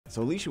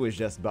So Alicia was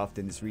just buffed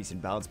in this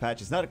recent balance patch.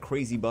 It's not a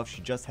crazy buff,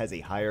 she just has a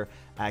higher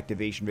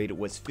activation rate. It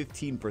was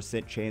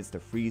 15% chance to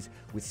freeze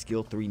with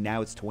skill 3,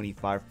 now it's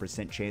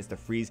 25% chance to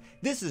freeze.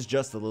 This is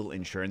just a little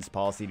insurance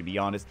policy, to be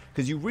honest,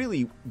 because you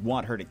really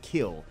want her to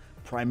kill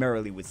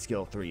primarily with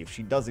skill 3. If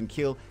she doesn't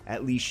kill,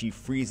 at least she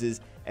freezes.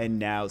 And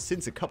now,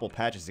 since a couple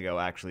patches ago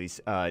actually,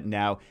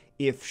 now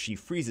if she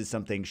freezes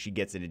something, she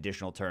gets an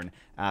additional turn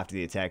after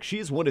the attack. She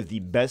is one of the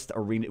best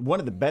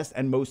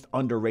and most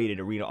underrated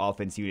arena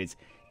offense units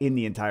in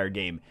the entire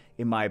game,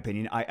 in my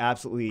opinion. I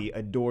absolutely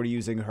adore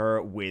using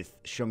her with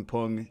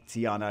Shungpung,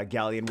 Tiana,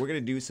 Galleon. We're going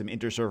to do some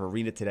inter-serve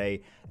arena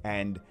today,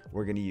 and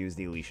we're going to use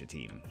the Alicia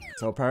team.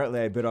 So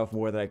apparently I bit off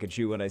more than I could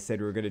chew when I said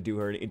we were going to do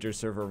her in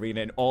inter-serve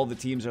arena, and all the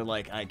teams are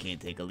like, I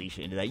can't take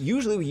Alicia into that.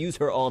 Usually we use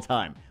her all the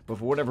time, but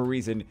for whatever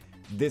reason,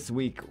 this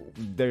week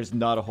there's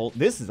not a whole...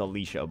 This is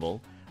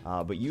Alicia-able,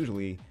 but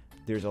usually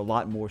there's a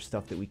lot more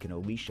stuff that we can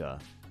Alicia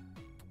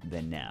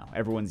than now.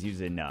 Everyone's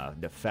using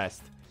the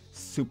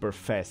super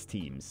fast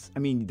teams. I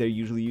mean, they're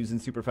usually using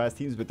super fast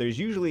teams, but there's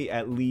usually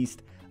at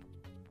least,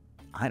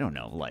 I don't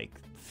know, like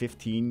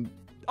 15.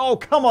 Oh,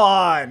 come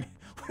on!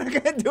 We're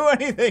not gonna do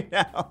anything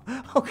now.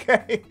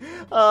 Okay.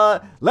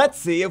 Let's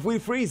see if we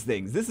freeze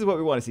things. This is what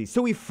we want to see.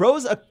 So we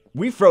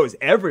froze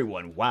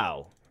everyone.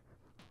 Wow.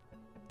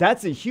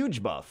 That's a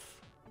huge buff.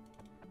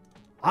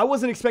 I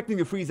wasn't expecting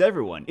to freeze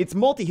everyone. It's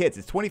multi-hits.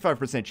 It's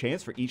 25%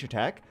 chance for each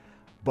attack,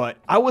 but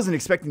I wasn't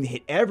expecting to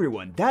hit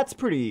everyone. That's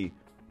pretty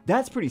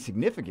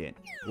significant.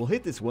 We'll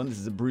hit this one. This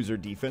is a bruiser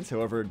defense.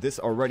 However, this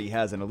already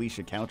has an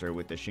Alicia counter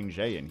with the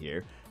Xingzhe in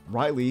here.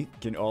 Riley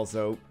can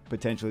also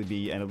potentially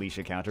be an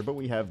Alicia counter, but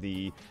we have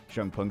the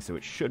Shungpung, so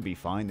it should be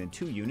fine. Then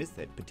 2 units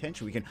that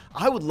potentially we can...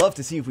 I would love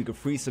to see if we could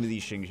freeze some of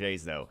these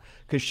Xingzhes, though.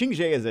 Because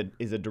Xingzhe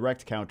is a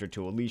direct counter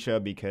to Alicia,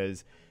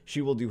 because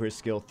she will do her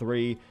skill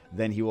 3,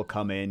 then he will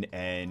come in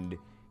and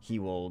he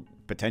will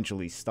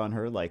potentially stun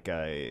her, like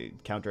a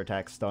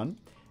counterattack stun.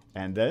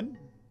 And then...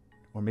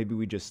 Or maybe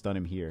we just stun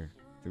him here.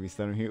 Do we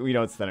stun him here? We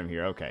don't stun him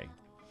here. Okay.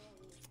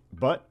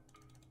 But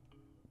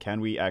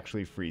can we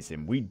actually freeze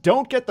him? We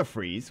don't get the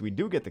freeze. We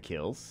do get the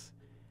kills.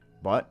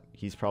 But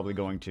he's probably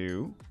going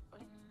to...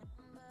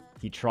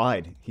 He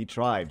tried. He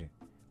tried.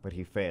 But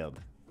he failed.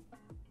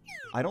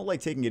 I don't like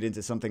taking it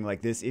into something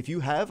like this. If you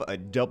have a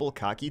double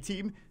cocky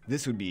team,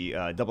 this would be...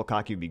 double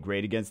cocky would be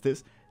great against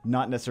this.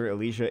 Not necessarily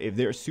Alicia. If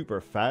they're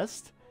super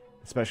fast...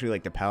 Especially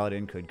like the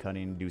Paladin could cut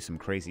in and do some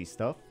crazy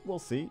stuff. We'll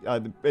see.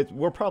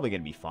 We're probably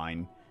going to be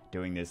fine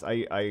doing this.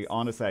 I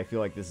honestly, I feel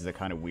like this is a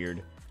kind of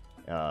weird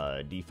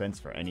defense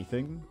for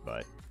anything,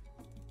 but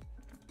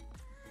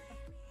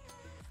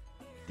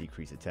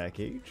decrease attack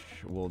age.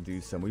 We'll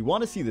do some... We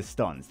want to see the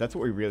stuns. That's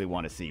what we really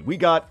want to see. We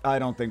got... I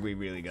don't think we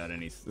really got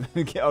any...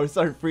 Oh,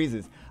 sorry,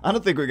 freezes. I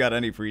don't think we got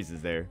any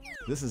freezes there.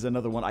 This is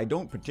another one. I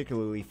don't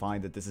particularly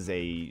find that this is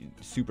a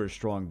super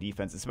strong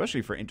defense,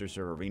 especially for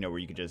inter-serve arena where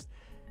you could just...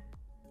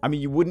 I mean,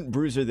 you wouldn't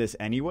bruiser this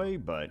anyway,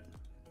 but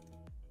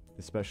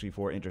especially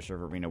for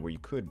inter-serve arena where you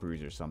could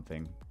bruiser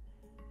something.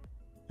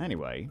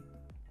 Anyway,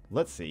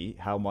 let's see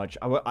how much...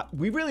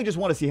 we really just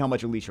want to see how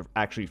much Alicia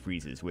actually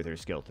freezes with her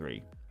skill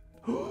 3.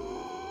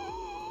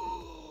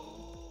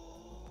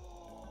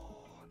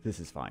 This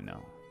is fine,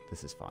 though.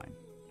 This is fine.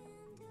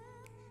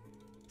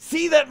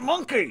 See that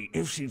monkey!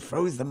 If she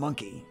froze the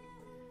monkey.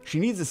 She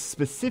needs a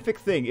specific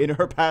thing in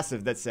her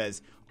passive that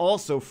says,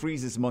 also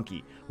freezes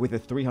monkey with a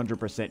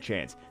 300%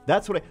 chance.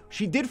 That's what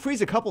she did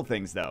freeze a couple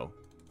things, though.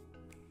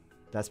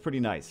 That's pretty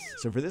nice.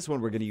 So for this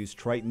one, we're going to use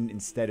Triton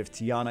instead of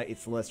Tiana.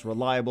 It's less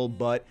reliable,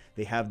 but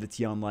they have the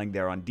Tianlang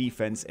there on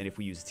defense. And if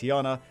we use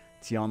Tiana,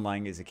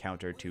 Tianlang is a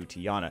counter to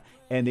Tiana.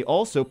 And they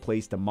also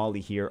placed a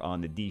Molly here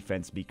on the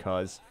defense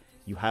because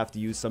you have to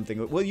use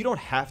something... Well, you don't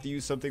have to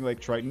use something like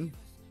Triton,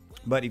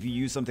 but if you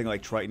use something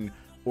like Triton...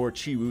 or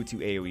Chiwu to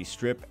AoE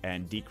strip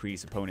and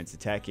decrease opponent's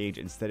attack age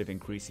instead of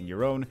increasing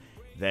your own,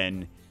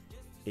 then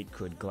it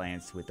could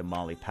glance with the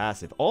Molly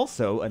passive.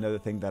 Also, another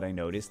thing that I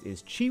noticed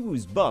is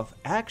Chiwu's buff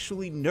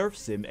actually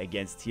nerfs him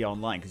against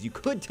Tianlang, because you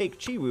could take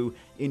Chiwu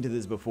into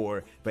this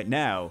before, but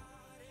now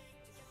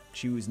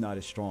Chiwu's not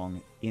as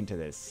strong into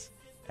this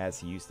as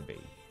he used to be.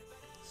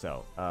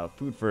 So,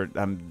 food for...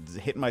 I'm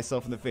hitting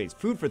myself in the face.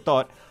 Food for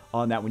thought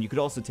on that one. You could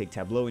also take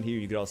Tableau in here.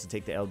 You could also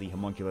take the LD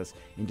Homunculus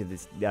into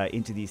this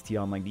into these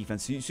Tianlang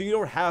defense. So you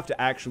don't have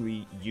to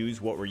actually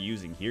use what we're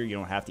using here. You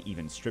don't have to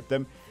even strip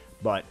them.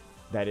 But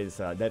that is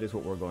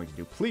what we're going to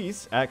do.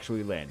 Please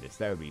actually land this.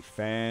 That would be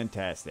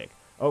fantastic.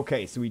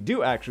 Okay, so we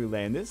do actually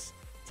land this.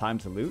 Time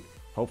to loot.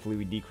 Hopefully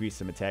we decrease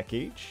some attack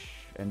age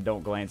and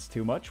don't glance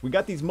too much. We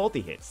got these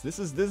multi-hits. This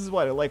is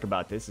what I like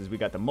about this, is we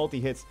got the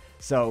multi-hits,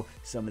 so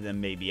some of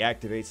them maybe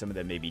activate, some of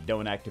them maybe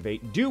don't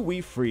activate. Do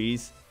we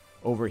freeze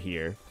over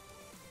here?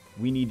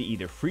 We need to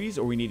either freeze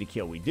or we need to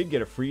kill. We did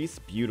get a freeze.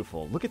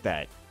 Beautiful. Look at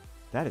that.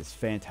 That is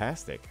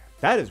fantastic.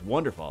 That is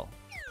wonderful.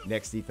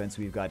 Next defense,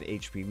 we've got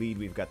HP lead.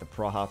 We've got the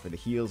Praha for the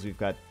heals. We've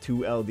got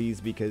 2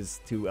 LDs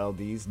because 2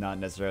 LDs, not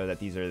necessarily that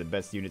these are the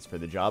best units for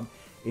the job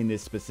in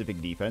this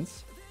specific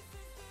defense.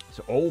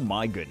 So, oh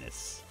my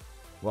goodness.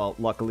 Well,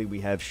 luckily we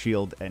have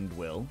Shield and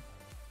Will.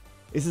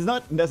 This is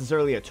not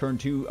necessarily a turn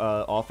 2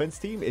 offense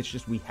team. It's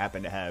just we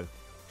happen to have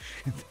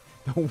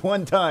the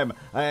one time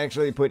I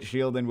actually put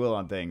shield and will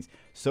on things.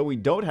 So we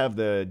don't have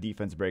the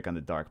defense break on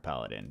the Dark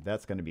Paladin.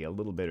 That's going to be a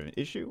little bit of an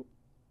issue.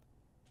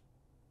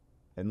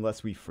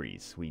 Unless we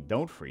freeze. We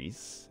don't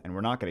freeze, and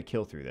we're not going to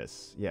kill through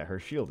this. Yeah, her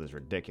shield is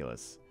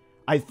ridiculous.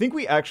 I think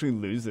we actually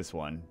lose this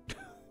one.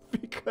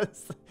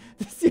 Because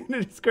this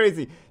unit is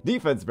crazy.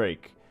 Defense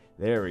break.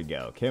 There we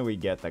go. Can we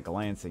get the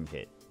glancing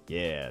hit?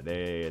 Yeah,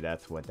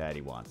 that's what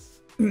Daddy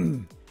wants.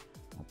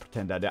 I'll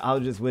pretend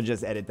we'll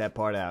just edit that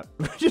part out.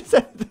 Just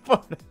edit the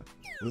part out.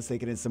 Let's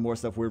take it in some more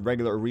stuff. We're in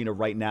regular arena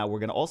right now. We're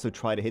going to also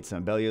try to hit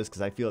some Abelios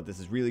because I feel that this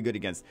is really good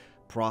against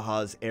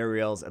Prahas,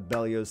 Ariels,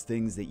 Abelios,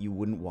 things that you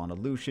wouldn't want to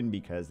Lucian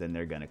because then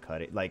they're going to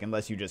cut it. Like,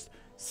 unless you just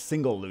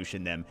single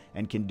Lucian them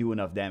and can do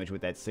enough damage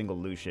with that single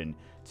Lucian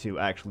to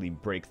actually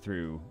break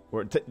through,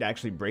 or to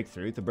actually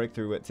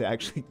to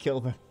actually kill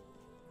them.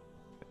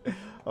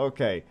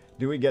 Okay,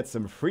 do we get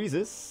some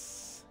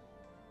freezes?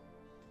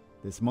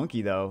 This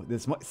monkey, though,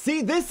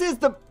 see, this is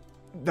the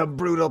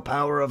brutal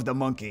power of the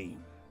monkey.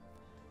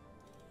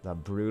 The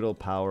brutal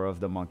power of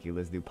the monkey.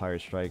 Let's do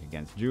Pirate Strike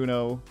against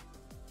Juno.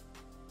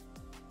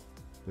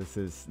 This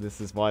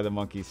is why the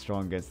monkey's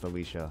strong against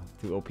Alicia.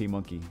 Too OP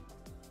monkey.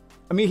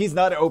 I mean, he's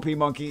not an OP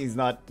monkey.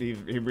 He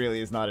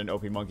really is not an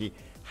OP monkey.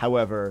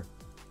 However,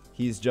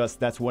 he's just,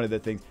 that's one of the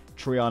things.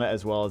 Triana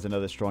as well as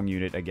another strong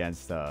unit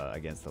against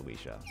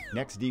Alicia.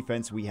 Next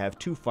defense, we have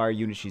 2 fire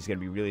units. She's going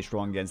to be really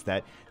strong against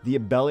that. The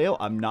Abelio,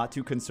 I'm not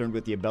too concerned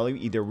with the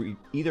Abelio.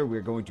 Either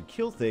we're going to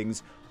kill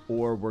things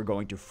or we're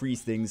going to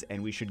freeze things,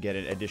 and we should get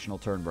an additional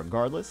turn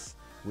regardless,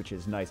 which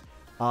is nice.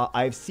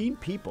 I've seen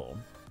people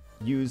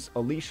use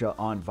Alicia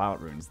on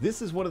Violent Runes.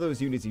 This is one of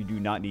those units you do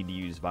not need to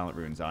use Violent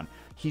Runes on.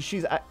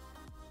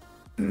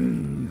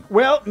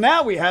 Well,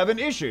 now we have an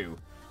issue.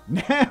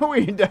 Now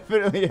we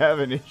definitely have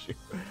an issue.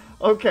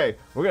 Okay,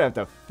 we're going to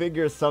have to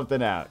figure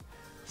something out.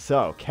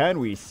 So, can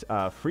we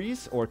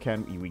freeze, or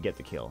can we get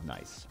the kill?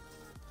 Nice.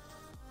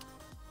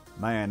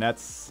 Man,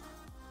 that's...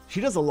 She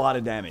does a lot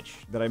of damage.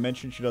 Did I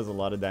mention she does a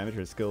lot of damage?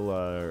 Her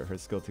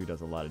skill 2 does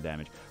a lot of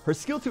damage. Her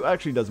skill 2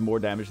 actually does more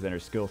damage than her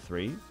skill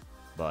 3,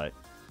 but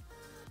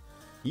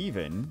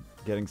even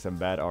getting some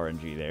bad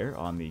RNG there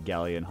on the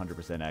Galleon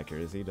 100%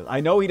 accuracy.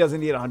 I know he doesn't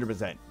need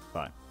 100%,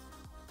 but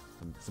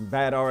some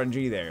bad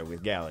RNG there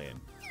with Galleon.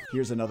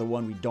 Here's another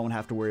one. We don't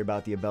have to worry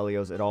about the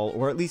Abelios at all,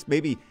 or at least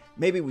maybe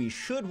we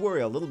should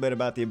worry a little bit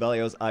about the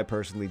Abelios. I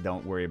personally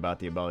don't worry about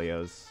the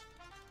Abelios.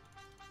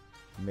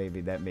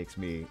 Maybe that makes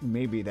me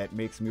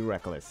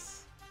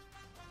reckless.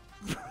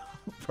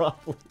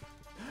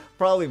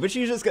 Probably, but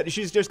she's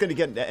just gonna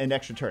get an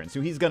extra turn.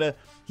 So he's gonna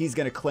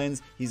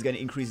cleanse, he's gonna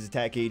increase his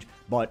attack gauge,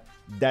 but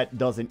that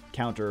doesn't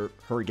counter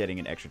her getting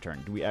an extra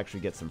turn. Do we actually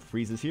get some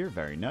freezes here?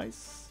 Very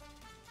nice.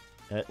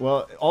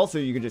 Well, also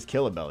you can just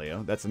kill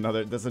Abelio. That's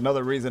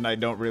another reason I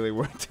don't really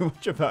worry too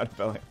much about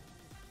Abelio.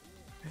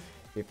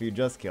 If you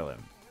just kill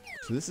him.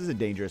 So this is a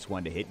dangerous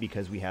one to hit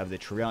because we have the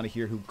Triana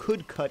here who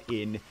could cut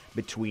in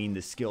between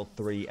the skill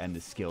 3 and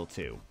the skill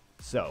 2.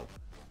 So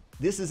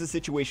this is a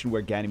situation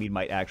where Ganymede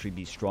might actually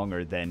be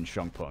stronger than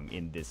Shungpung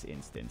in this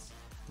instance.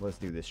 Let's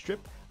do this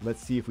strip.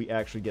 Let's see if we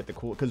actually get the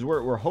cool, because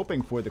we're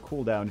hoping for the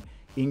cooldown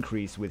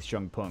increase with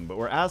Shungpung, but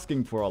we're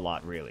asking for a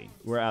lot, really.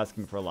 We're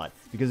asking for a lot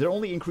because it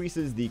only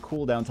increases the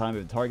cooldown time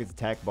if the target's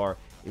attack bar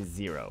is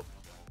 0.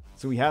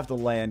 So we have to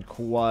land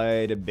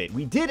quite a bit.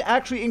 We did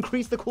actually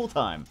increase the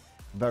cooltime.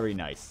 Very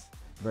nice.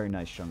 Very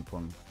nice,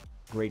 Shungpung.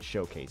 Great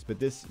showcase. But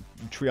this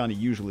Triana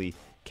usually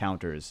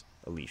counters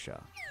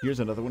Alicia. Here's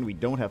another one. We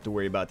don't have to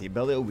worry about the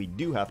Abelio. We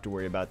do have to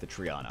worry about the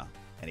Triana.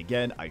 And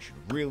again, I should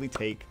really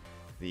take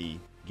the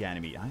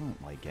Ganymede. I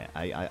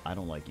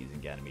don't like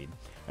using Ganymede.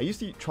 I used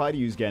to try to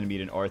use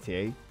Ganymede in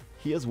RTA.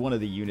 He is one of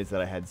the units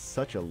that I had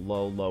such a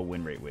low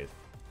win rate with.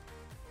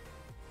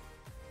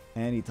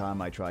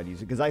 Anytime I tried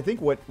using, because I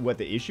think what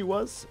the issue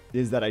was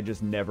is that I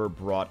just never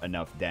brought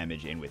enough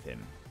damage in with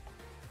him.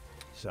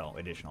 So,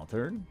 additional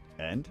turn,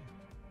 and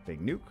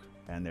big nuke,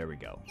 and there we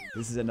go.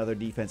 This is another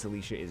defense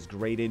Alicia is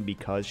great in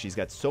because she's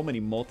got so many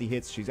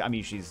multi-hits. She's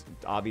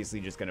obviously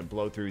just going to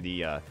blow through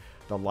the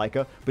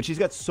Leica, but she's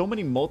got so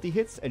many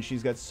multi-hits, and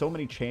she's got so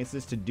many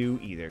chances to do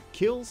either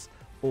kills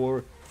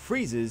or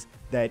freezes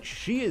that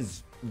she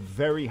is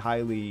very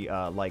highly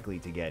likely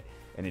to get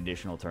an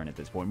additional turn at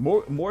this point.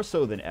 More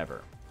so than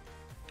ever,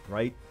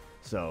 right?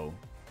 So,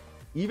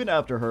 even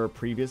after her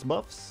previous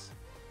buffs,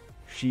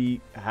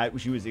 she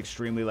was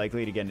extremely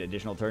likely to get an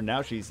additional turn. Now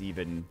it's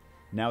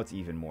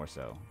even more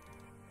so.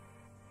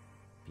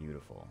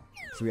 Beautiful.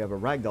 So we have a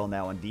Ragdoll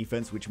now on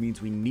defense, which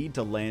means we need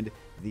to land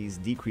these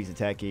decreased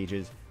attack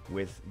gauges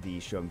with the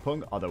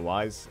Shungpung.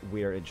 Otherwise,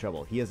 we are in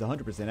trouble. He has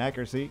 100%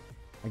 accuracy.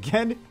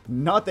 Again,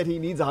 not that he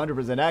needs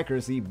 100%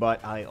 accuracy,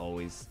 but I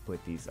always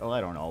put these... Oh, I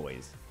don't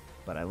always.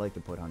 But I like to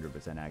put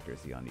 100%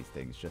 accuracy on these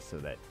things just so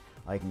that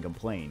I can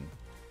complain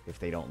if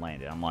they don't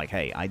land it. I'm like,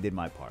 hey, I did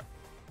my part.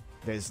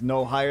 There's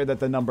no higher that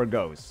the number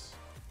goes.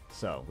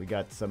 So, we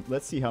got some...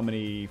 Let's see how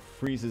many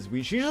freezes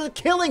we... She's just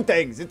killing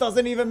things! It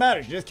doesn't even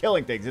matter. She's just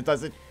killing things. It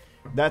doesn't...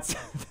 That's...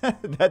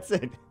 That's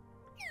it.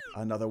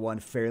 Another one,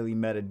 fairly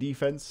meta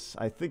defense.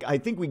 I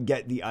think we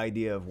get the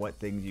idea of what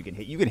things you can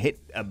hit. You can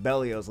hit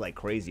Abelios like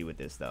crazy with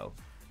this, though.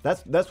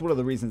 That's one of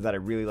the reasons that I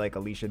really like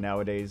Alicia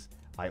nowadays.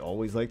 I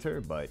always liked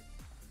her, but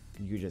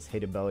you just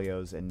hit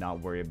Abelios and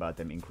not worry about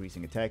them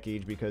increasing attack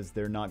gauge because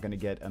they're not going to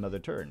get another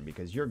turn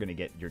because you're going to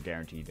get your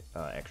guaranteed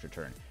extra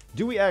turn.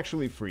 Do we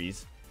actually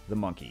freeze the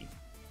monkey?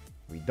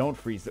 We don't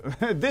freeze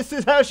them. This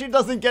is how she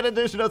doesn't get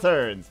additional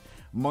turns.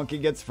 Monkey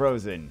gets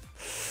frozen.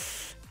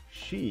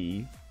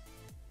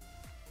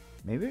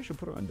 Maybe I should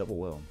put her on double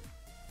will.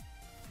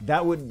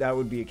 That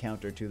would be a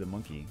counter to the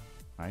monkey,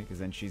 right? Because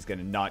then she's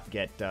gonna not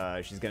get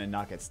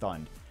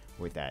stunned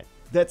with that.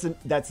 That's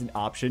an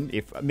option.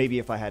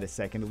 If I had a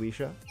second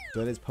Alicia. So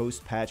that is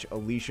post-patch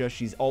Alicia.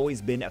 She's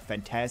always been a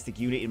fantastic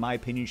unit. In my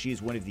opinion, she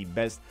is one of the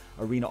best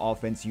arena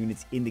offense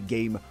units in the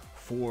game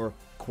for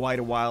quite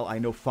a while. I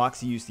know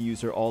Foxy used to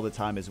use her all the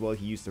time as well.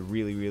 He used to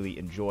really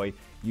enjoy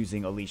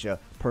using Alicia.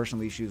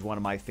 Personally, she was one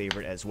of my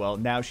favorite as well.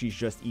 Now she's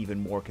just even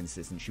more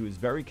consistent. She was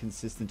very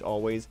consistent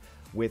always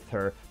with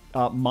her.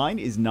 Mine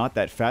is not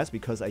that fast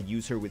because I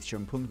use her with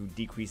Shungpung, who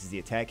decreases the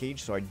attack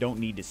gauge, so I don't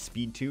need to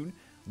speed tune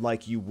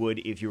like you would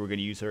if you were going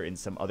to use her in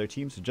some other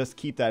team. So just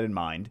keep that in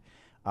mind.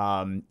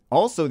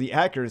 Also, the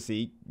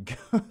accuracy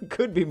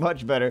could be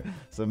much better,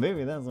 so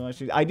maybe that's why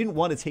I didn't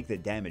want to take the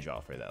damage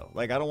off her, though.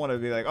 Like, I don't want to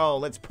be like, oh,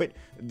 let's put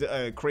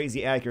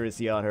crazy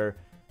accuracy on her.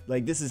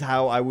 Like, this is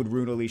how I would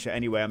ruin Alicia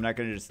anyway. I'm not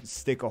going to just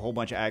stick a whole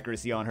bunch of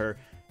accuracy on her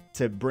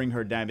to bring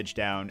her damage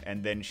down,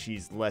 and then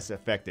she's less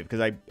effective.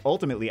 Because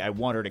ultimately, I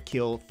want her to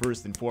kill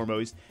first and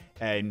foremost,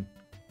 and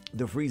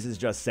the freeze is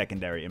just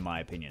secondary, in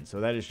my opinion.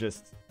 So that is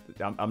just,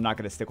 I'm not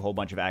going to stick a whole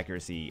bunch of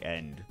accuracy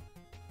and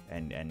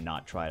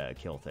not try to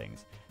kill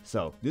things.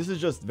 So this is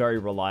just very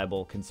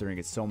reliable considering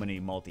it's so many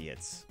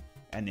multi-hits.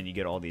 And then you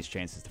get all these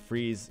chances to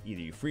freeze.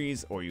 Either you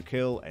freeze or you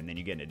kill, and then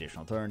you get an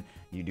additional turn.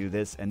 You do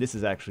this, and this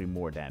is actually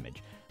more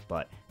damage.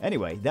 But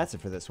anyway, that's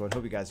it for this one.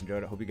 Hope you guys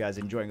enjoyed it. Hope you guys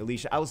are enjoying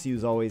Alicia. I will see you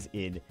as always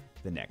in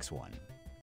the next one.